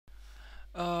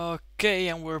Okay,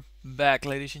 and we're back,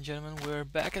 ladies and gentlemen. We're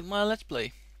back at my Let's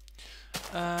Play.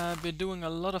 I've been doing a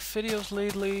lot of videos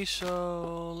lately,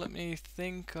 so let me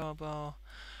think about,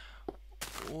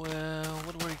 well,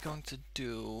 what we're going to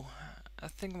do. I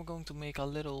think I'm going to make a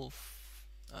little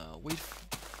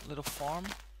little farm,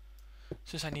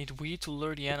 since I need wheat to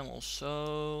lure the animals.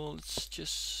 So let's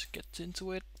just get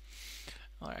into it.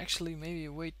 Or actually, maybe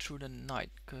wait through the night,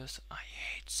 because I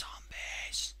hate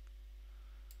zombies.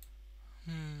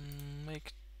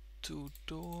 Make 2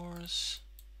 doors.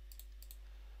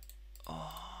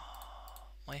 Oh,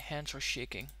 my hands are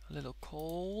shaking. A little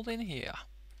cold in here.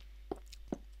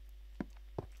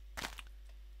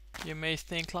 You may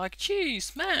think like,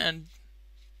 geez, man,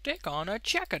 they're gonna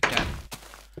check at that.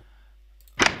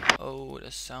 Oh,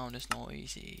 the sound is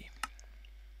noisy.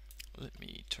 Let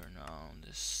me turn on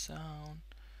the sound.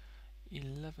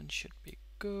 11 should be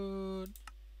good.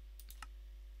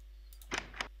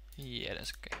 Yeah,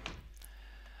 that's okay.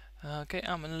 Okay,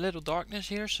 I'm in a little darkness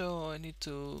here, so I need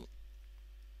to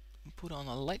put on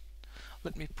a light.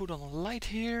 Let me put on a light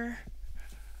here.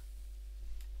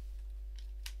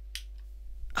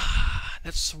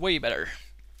 That's way better.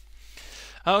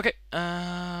 Okay,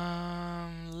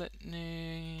 let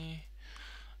me...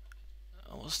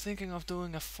 I was thinking of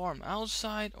doing a farm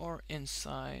outside or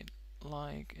inside,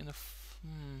 like in a...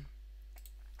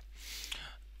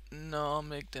 No, I'll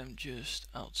make them just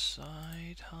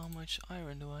outside. How much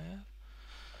iron do I have?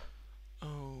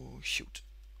 Oh, shoot.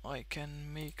 I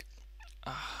can make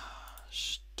a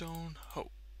stone hoe.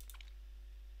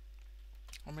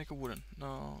 Or make a wooden.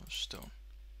 No, stone.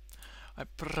 I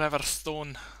prefer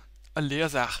stone. A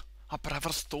laser. I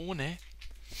prefer stone, eh?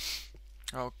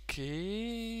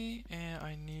 Okay, and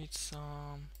I need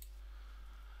some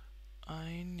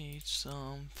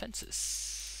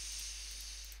fences.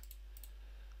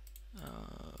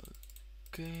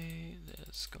 Okay,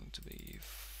 that's going to be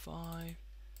 5.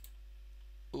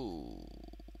 Ooh.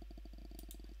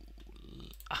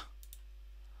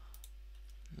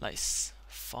 Nice.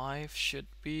 5 should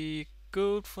be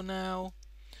good for now.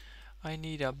 I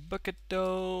need a bucket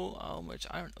though. How much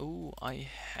iron? Oh, I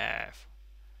have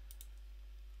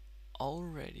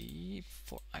already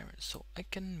 4 iron, so I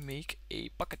can make a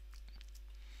bucket.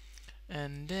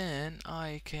 And then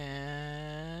I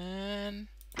can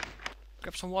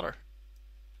grab some water.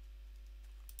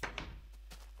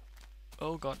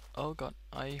 Oh god,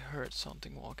 I heard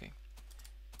something walking.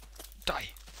 Die!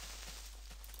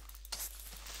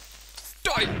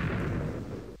 Die!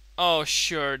 Oh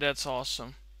sure, that's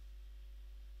awesome.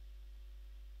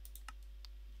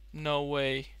 No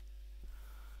way.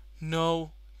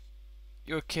 No.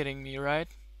 You're kidding me, right?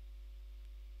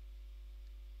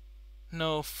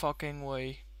 No fucking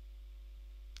way.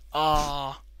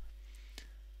 Ah.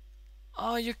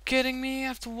 Oh, you're kidding me? I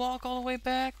have to walk all the way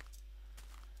back?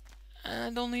 I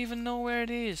don't even know where it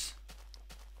is.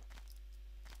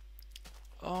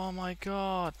 Oh my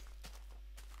god.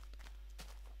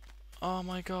 Oh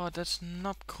my god, that's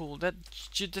not cool. That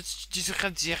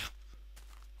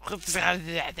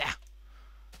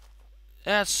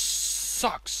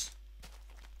sucks.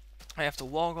 I have to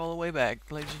walk all the way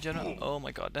back, ladies and gentlemen. Oh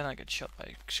my god, then I get shot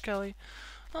by Skelly.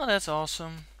 Oh, that's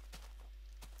awesome.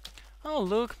 Oh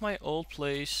look, my old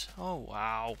place. Oh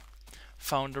wow.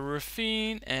 Found a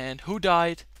ravine, and who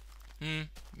died?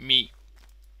 Me.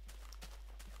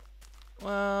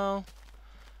 Well,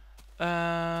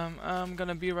 I'm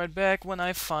gonna be right back when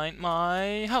I find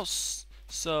my house.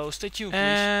 So stay tuned, please.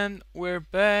 And we're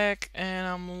back, and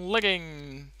I'm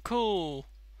lagging. Cool.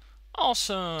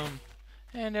 Awesome.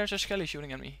 And there's a skelly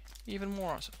shooting at me. Even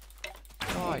more awesome.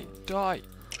 Die, die,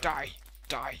 die,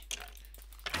 die,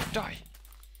 die.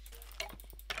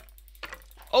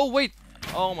 Oh wait!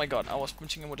 Oh my god, I was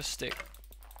punching him with a stick.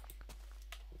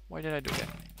 Why did I do that?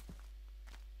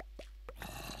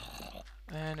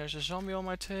 And there's a zombie on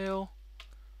my tail.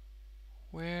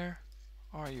 Where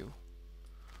are you?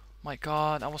 My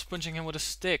god, I was punching him with a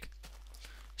stick.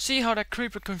 See how that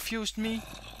creeper confused me?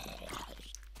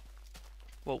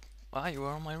 Whoa, you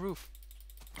are on my roof.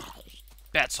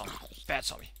 Bad zombie, bad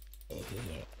zombie.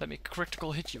 Let me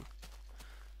critical hit you.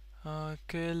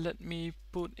 Okay, let me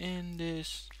put in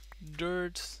this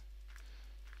dirt.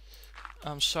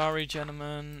 I'm sorry,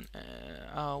 gentlemen.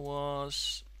 I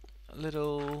was a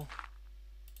little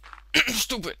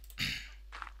stupid.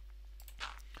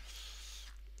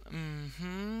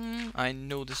 I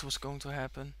knew this was going to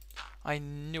happen. I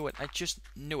knew it. I just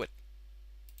knew it.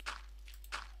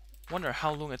 Wonder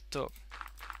how long it took.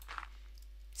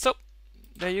 So,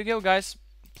 there you go, guys.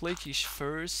 PlaycheeseGaming's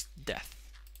first death.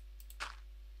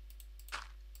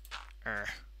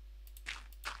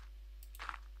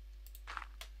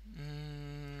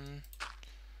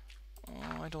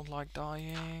 like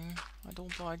dying. I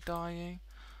don't like dying.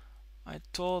 I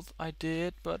thought I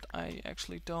did, but I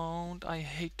actually don't. I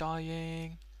hate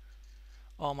dying.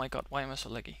 Oh my god, why am I so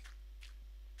laggy?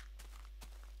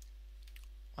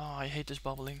 Oh, I hate this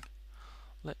bubbling.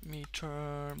 Let me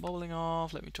turn bubbling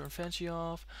off, let me turn fancy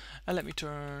off, and let me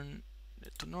turn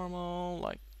it to normal,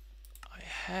 like I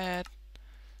had.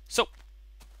 So,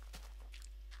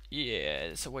 yeah,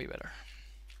 it's way better.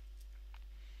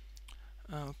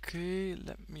 Okay,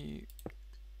 let me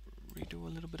redo a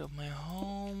little bit of my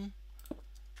home.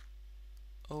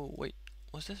 Oh, wait,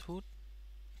 was this wood?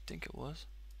 I think it was.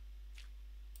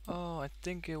 Oh, I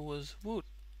think it was wood.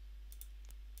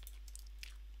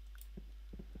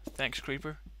 Thanks,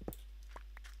 Creeper.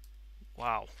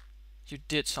 Wow. You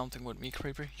did something with me,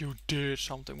 Creeper. You did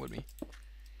something with me.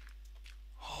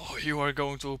 Oh, you are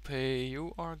going to pay.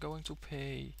 You are going to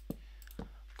pay.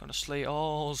 Gonna slay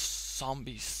all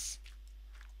zombies.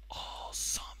 All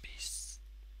zombies.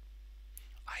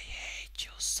 I hate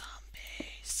you,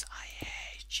 zombies. I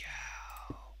hate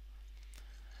you.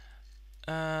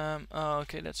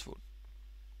 Okay, that's wood.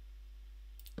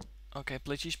 Okay,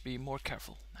 please be more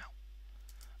careful now.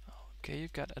 Okay, you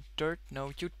got a dirt.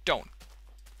 No, you don't.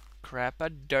 Grab a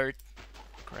dirt.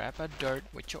 Grab a dirt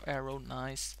with your arrow.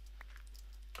 Nice.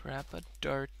 Grab a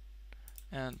dirt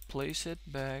and place it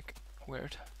back where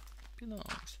it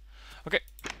belongs. Okay,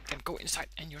 can go inside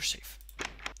and you're safe.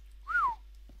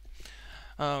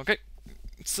 Okay,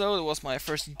 so it was my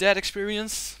first dead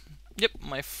experience. Yep,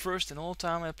 my first in all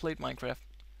time I played Minecraft.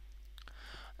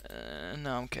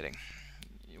 No, I'm kidding.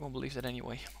 You won't believe that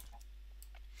anyway.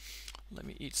 Let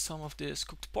me eat some of this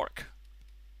cooked pork,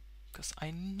 because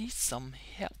I need some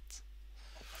health.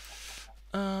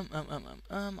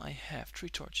 I have 3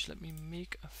 torches. Let me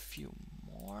make a few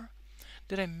more.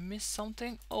 Did I miss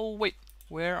something? Oh wait,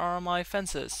 where are my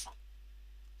fences?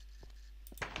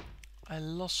 I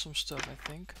lost some stuff, I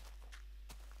think.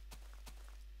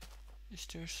 Is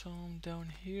there some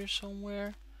down here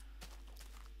somewhere?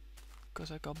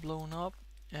 Because I got blown up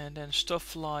and then stuff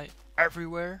fly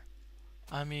everywhere.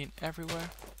 I mean everywhere.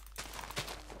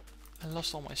 I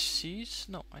lost all my seeds.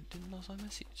 No, I didn't lose all my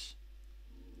seeds.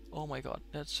 Oh my god,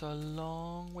 that's a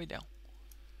long way down.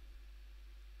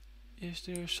 Is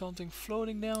there something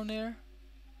floating down there?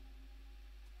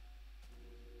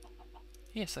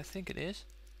 Yes, I think it is.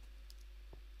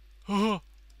 I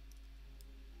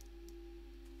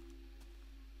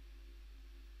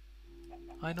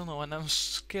don't know, and I'm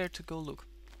scared to go look.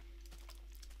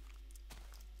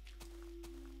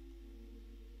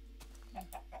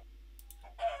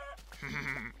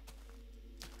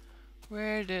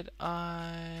 Where did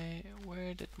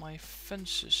my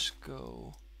fences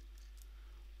go?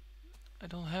 I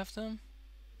don't have them?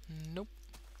 Nope.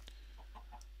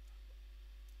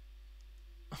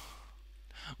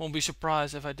 Won't be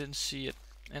surprised if I didn't see it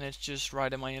and it's just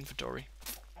right in my inventory.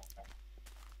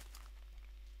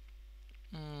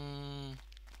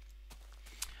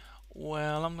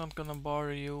 Well, I'm not gonna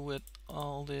bother you with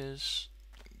all this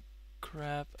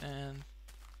crap, and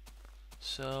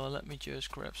so let me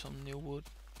just grab some new wood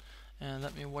and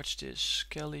let me watch this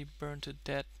skelly burn to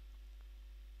death.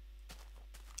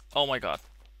 Oh my god.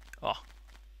 Oh.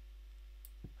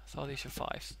 I thought he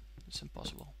survived. It's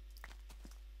impossible.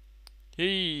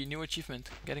 Hey, new achievement,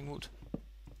 getting wood.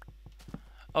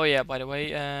 Oh yeah, by the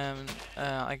way,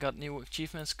 I got new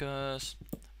achievements because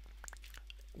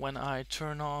when I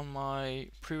turn on my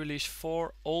pre-release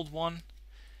 4 old one,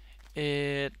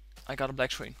 I got a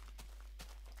black screen.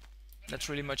 That's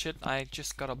really much it. I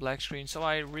just got a black screen, so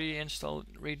I reinstalled,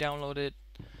 re-downloaded it,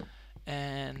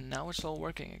 and now it's all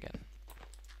working again.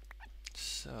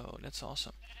 So that's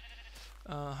awesome.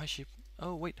 Hi sheep.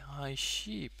 Oh wait, hi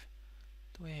sheep.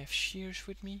 Do I have shears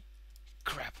with me?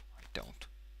 Crap, I don't.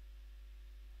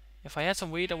 If I had some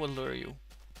wheat, I would lure you.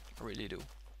 I really do.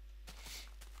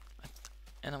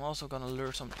 And I'm also gonna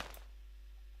lure some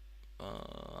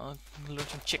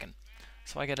chicken.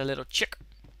 So I get a little chick.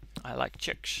 I like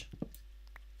chicks.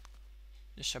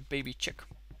 This is a baby chick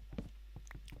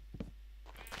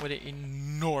with an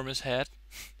enormous head.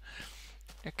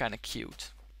 They're kinda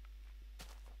cute.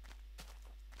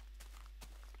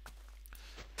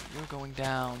 You're going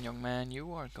down, young man.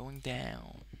 You are going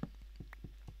down.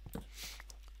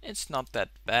 It's not that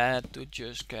bad to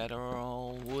just gather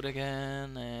all wood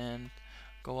again and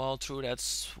go all through that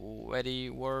sweaty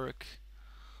work.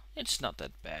 It's not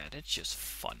that bad. It's just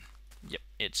fun. Yep,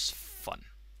 it's fun.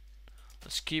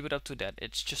 Let's keep it up to that.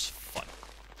 It's just fun.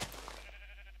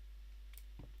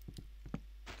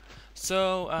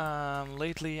 So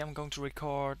lately I'm going to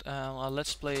record a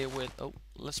let's play with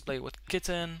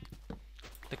Kitten,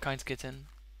 the kind kitten,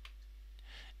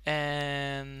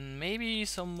 and maybe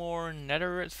some more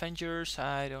Nether adventures,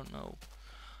 I don't know,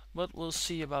 but we'll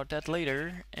see about that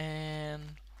later.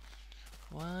 And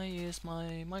why is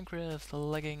my Minecraft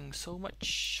lagging so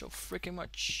much, so freaking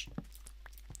much?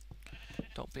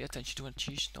 Don't pay attention to it,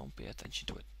 cheese, don't pay attention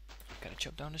to it. Gotta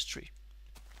chop down this tree.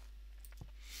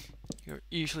 You're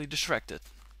easily distracted.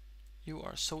 You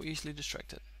are so easily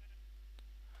distracted.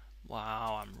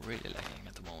 Wow, I'm really lagging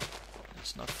at the moment.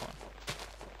 It's not fun.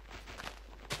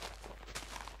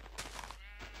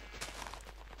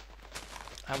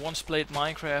 I once played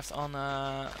Minecraft on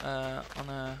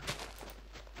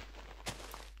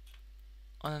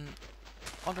an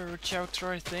other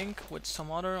character, I think, with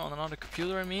some other on another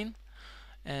computer, I mean,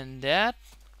 and that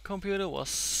computer was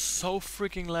so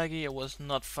freaking laggy. It was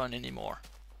not fun anymore.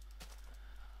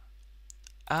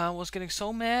 I was getting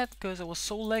so mad because it was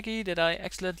so laggy that I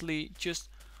accidentally just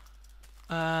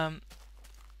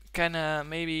kinda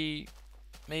maybe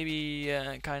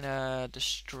kinda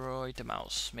destroyed the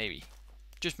mouse. Maybe,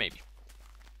 just maybe.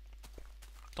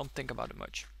 Don't think about it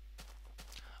much.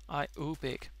 Ooh,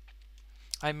 big.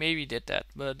 I maybe did that,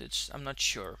 but I'm not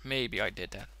sure. Maybe I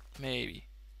did that. Maybe.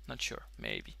 Not sure.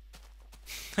 Maybe.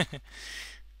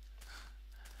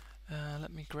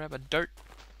 Let me grab a dirt.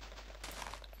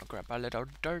 I'll grab a little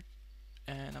dirt,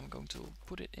 and I'm going to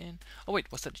put it in. Oh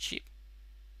wait, was that a sheep?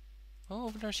 Oh,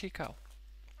 over there I see a cow.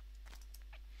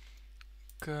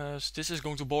 Cause this is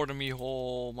going to bother me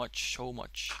so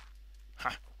much.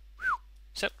 Ha.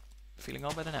 So, feeling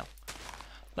all better now.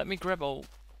 Let me grab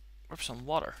some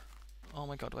water. Oh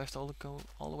my god, do I have to go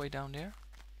all the way down there?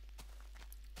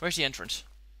 Where's the entrance?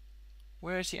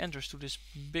 Where is the entrance to this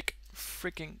big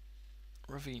freaking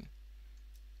ravine?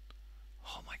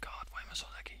 Oh my god, why am I so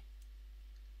laggy?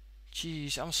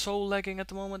 Jeez, I'm so lagging at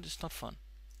the moment, it's not fun.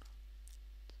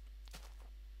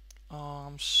 Oh,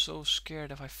 I'm so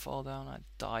scared if I fall down I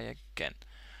die again.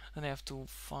 Then I have to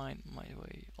find my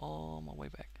way, all my way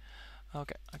back.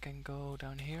 Okay, I can go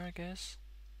down here, I guess.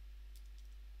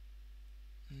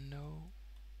 No.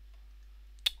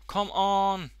 Come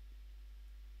on!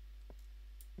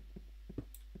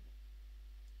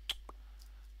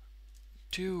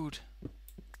 Dude.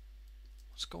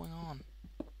 What's going on?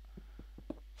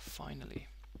 Finally.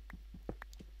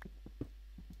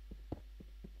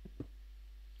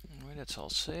 Anyway, that's all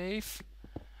safe.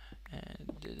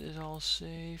 And this is all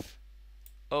safe.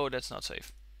 Oh, that's not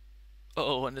safe.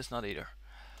 Oh, and that's not either.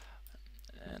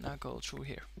 And I go through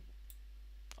here.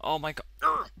 Oh my god.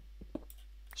 Urgh!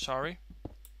 Sorry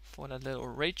for that little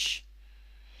rage.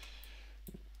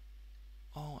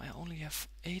 Oh, I only have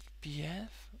 8 BF?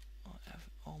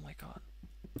 Oh my god.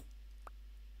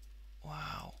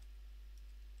 Wow.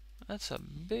 That's a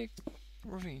big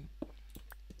ravine.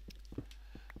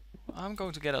 I'm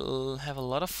going to have a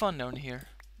lot of fun down here.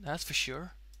 That's for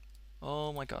sure.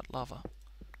 Oh my god, lava.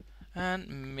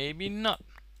 And maybe not.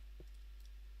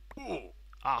 Ooh.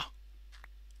 Ah.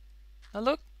 Now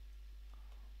look.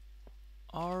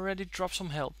 Already dropped some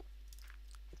help.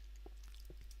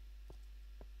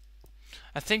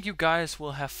 I think you guys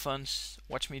will have fun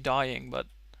watch me dying, but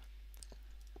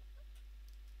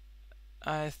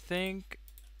I think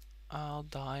I'll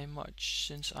die much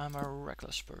since I'm a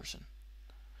reckless person.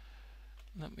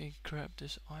 Let me grab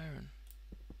this iron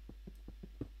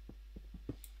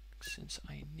since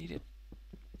I need it.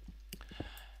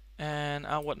 And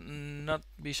I would not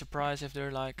be surprised if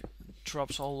there like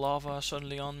drops all lava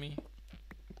suddenly on me.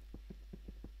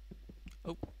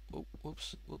 Oh,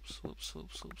 whoops.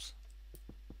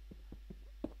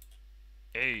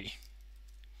 Hey,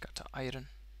 got the iron.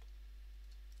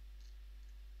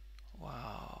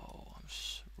 Wow, I'm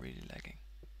really lagging.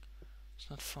 It's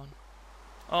not fun.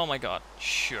 Oh my god,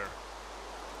 sure.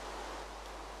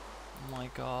 Oh my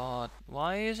god,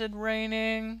 why is it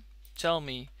raining? Tell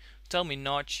me,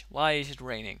 Notch, why is it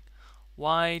raining?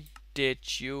 Why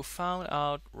did you found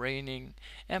out raining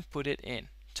and put it in?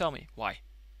 Tell me, why?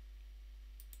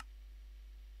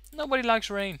 Nobody likes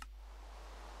rain.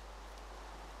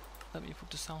 Let me put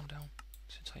the sound down,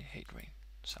 since I hate rain.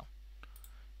 So,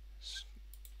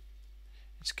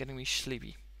 it's getting me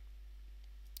sleepy.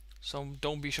 So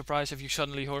don't be surprised if you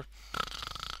suddenly hear.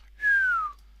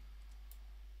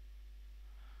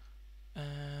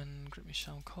 And grab me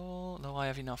some coal. No, I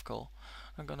have enough coal.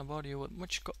 I'm gonna bother you with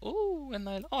much coal. Oh, and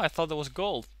I thought that was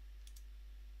gold.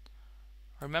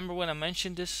 Remember when I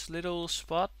mentioned this little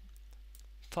spot?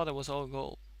 Thought it was all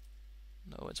gold.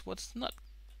 No, it's not.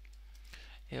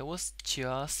 It was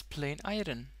just plain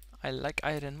iron. I like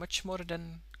iron much more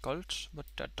than gold, but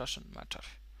that doesn't matter.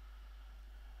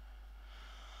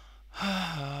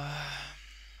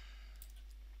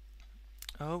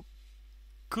 Oh,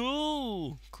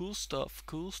 Cool! Cool stuff,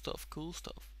 cool stuff, cool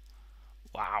stuff.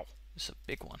 Wow, this is a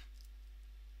big one.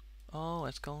 Oh,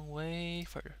 it's going way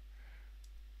further.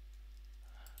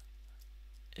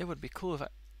 It would be cool if I...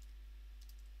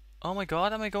 Oh my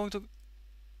god, am I going to...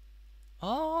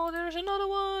 Oh, there's another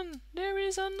one! There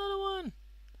is another one!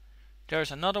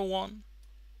 There's another one.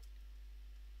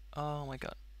 Oh my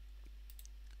god.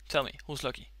 Tell me, who's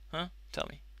lucky? Huh? Tell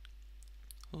me.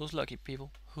 Who's lucky,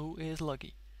 people? Who is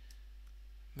lucky?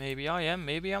 Maybe I am,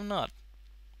 maybe I'm not.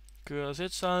 Cause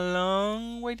it's a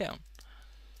long way down.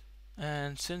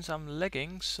 And since I'm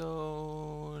lagging,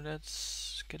 so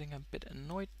that's getting a bit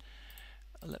annoyed.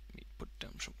 Let me put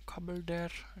down some cobble there.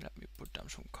 Let me put down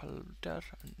some cobble there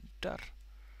and there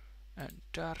and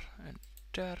there and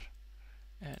there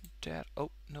and there.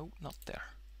 Oh no, not there.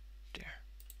 There.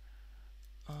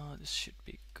 This should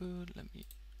be good. Let me.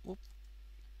 Whoop.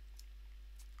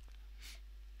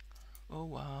 Oh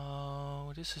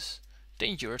wow, this is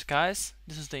dangerous, guys.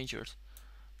 This is dangerous.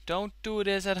 Don't do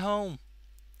this at home.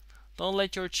 Don't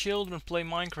let your children play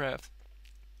Minecraft.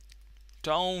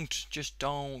 Don't, just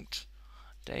don't.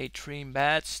 They dream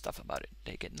bad stuff about it.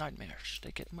 They get nightmares.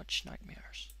 They get much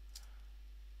nightmares.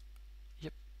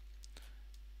 Yep.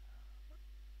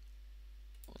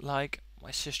 Like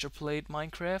my sister played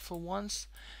Minecraft for once,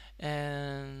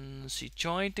 and she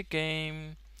joined the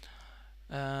game.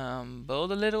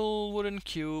 Built a little wooden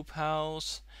cube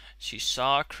house. She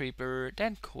saw a creeper,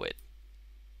 then quit.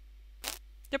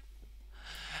 Yep.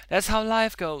 That's how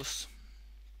life goes.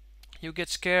 You get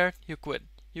scared, you quit.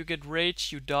 You get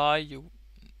rage, you die, you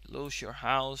lose your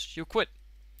house, you quit.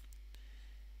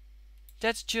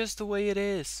 That's just the way it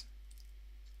is.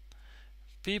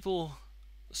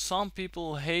 Some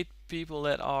people hate people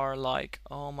that are like,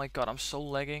 oh my god, I'm so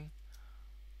lagging.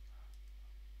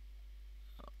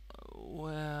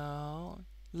 Well,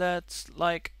 let's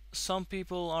like, some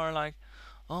people are like,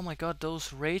 oh my god,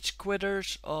 those rage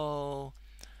quitters. Oh,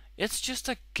 it's just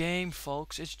a game,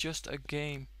 folks. It's just a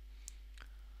game.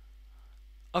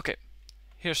 Okay,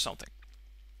 here's something.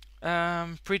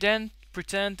 Pretend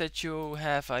that you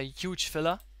have a huge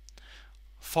villa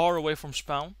far away from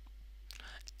spawn,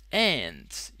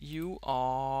 and you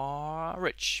are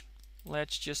rich.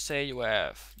 Let's just say you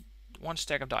have 1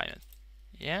 stack of diamond.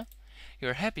 Yeah,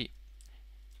 you're happy.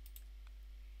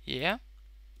 Yeah.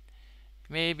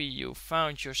 Maybe you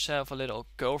found yourself a little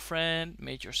girlfriend,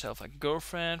 made yourself a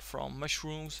girlfriend from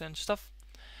mushrooms and stuff,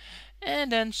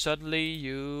 and then suddenly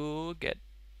you get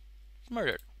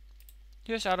murdered.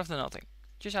 Just out of the nothing.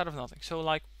 Just out of nothing. So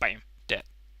like, bam, dead.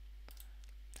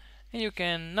 And you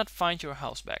cannot find your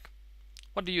house back.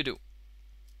 What do?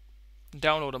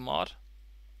 Download a mod.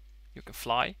 You can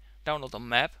fly. Download a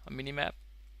map, a mini map.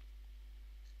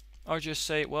 Or just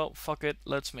say, well, fuck it,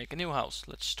 let's make a new house.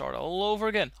 Let's start all over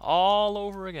again. All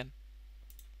over again.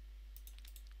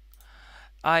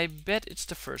 I bet it's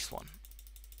the first one.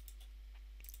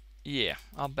 Yeah,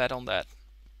 I'll bet on that.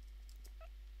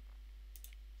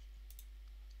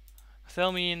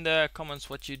 Tell me in the comments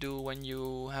what you do when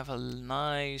you have a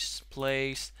nice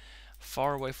place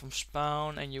far away from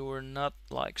spawn and you were not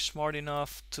like smart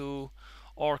enough to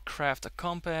or craft a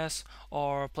compass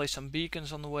or place some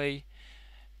beacons on the way.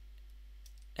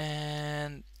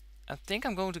 And I think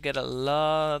I'm going to get a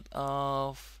lot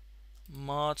of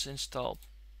mods installed.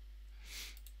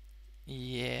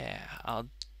 Yeah,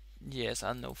 yes,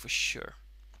 I know for sure.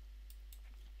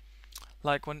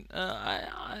 Like when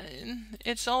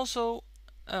it's also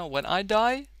when I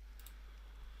die,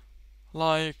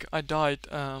 like I died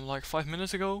like 5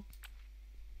 minutes ago.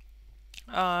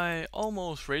 I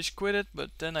almost rage quitted, but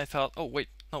then I thought, oh wait,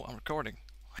 no, I'm recording.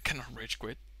 I cannot rage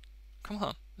quit. Come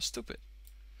on, that's stupid.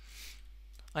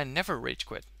 I never rage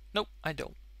quit. Nope, I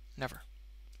don't. Never.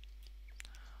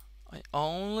 I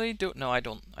only do. No, I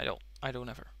don't. I don't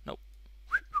ever. Nope.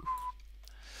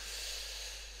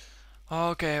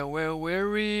 Okay, where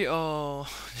were we? Oh,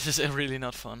 this is really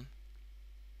not fun.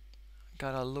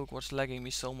 Gotta look what's lagging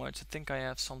me so much. I think I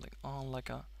have something on, like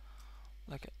a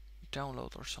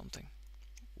download or something.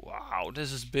 Wow,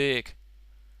 this is big.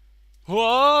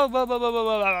 Whoa!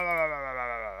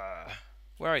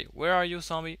 Where are you? Where are you,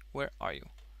 zombie? Where are you?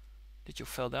 Did you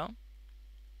fall down?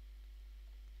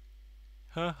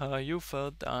 Haha, you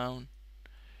fell down.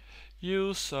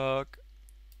 You suck.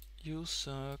 You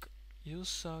suck. You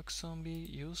suck, zombie.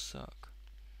 You suck.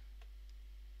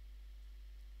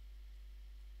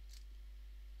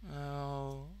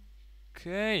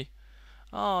 Okay.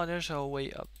 Oh, there's a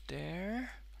way up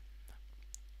there.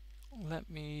 Let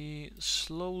me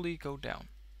slowly go down.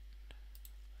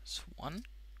 That's 1.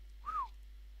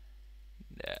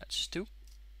 That's 2.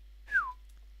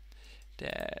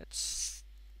 That's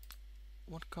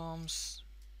what comes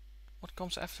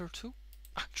after 2?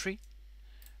 Ah, 3.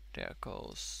 There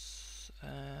goes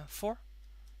 4.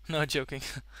 No, joking.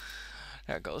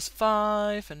 There goes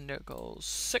 5, and there goes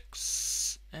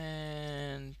 6,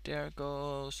 and there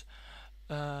goes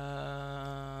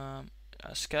a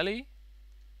skelly.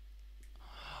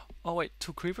 Oh wait,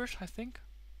 2 creepers, I think.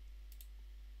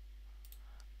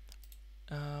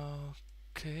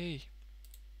 Okay.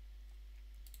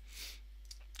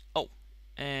 Oh,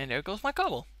 and there goes my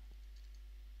cobble.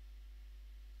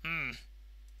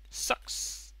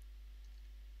 Sucks.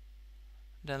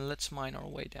 Then let's mine our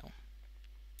way down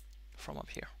from up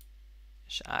here.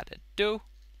 Shada do.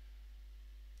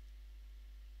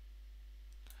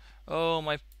 Oh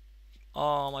my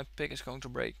pick is going to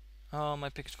break. Oh, my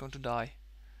pick is going to die.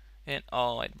 And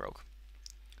oh, it broke.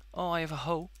 Oh, I have a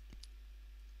hoe.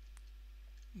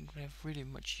 I have really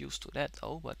much use to that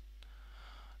though, but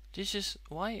this is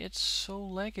why it's so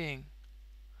lagging.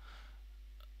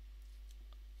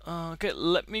 Okay,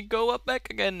 let me go up back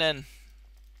again then.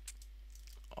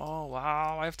 Oh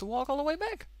wow, I have to walk all the way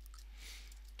back.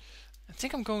 I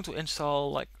think I'm going to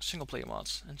install like single player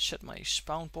mods and set my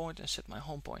spawn point and set my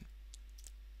home point.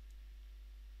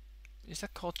 Is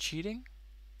that called cheating?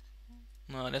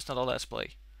 No, that's not a let's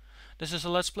play. This is a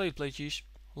let's play, play cheese.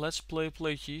 Let's play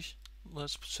cheese.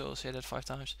 Let's so say that 5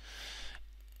 times.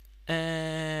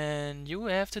 And you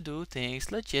have to do things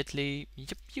legitly.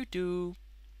 Yep, you do.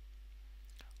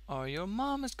 Or your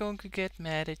mom is going to get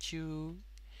mad at you.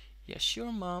 Yes,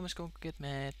 your mom is going to get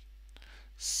mad.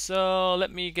 So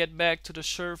let me get back to the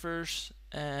servers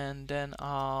and then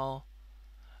I'll...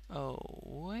 Oh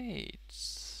wait,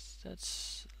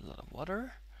 that's a lot of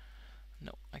water.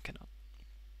 No, I cannot.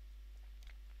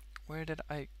 Where did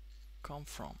I come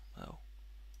from? Oh.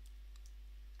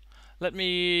 Let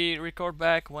me record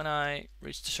back when I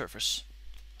reach the surface.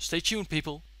 Stay tuned,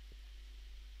 people.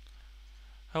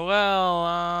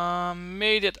 Well,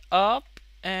 made it up,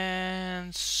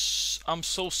 and I'm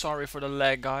so sorry for the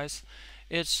lag, guys.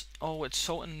 It's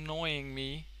so annoying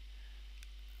me.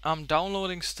 I'm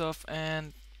downloading stuff,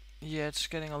 and yeah, it's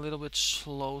getting a little bit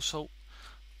slow. So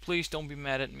please don't be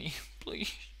mad at me,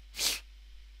 please.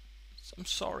 I'm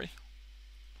sorry.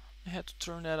 I had to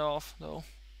turn that off, though.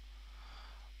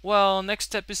 Well,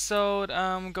 next episode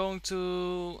I'm going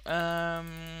to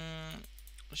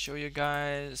show you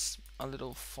guys a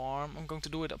little farm. I'm going to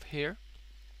do it up here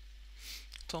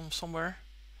somewhere,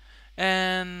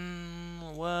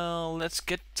 and well, let's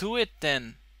get to it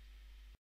then.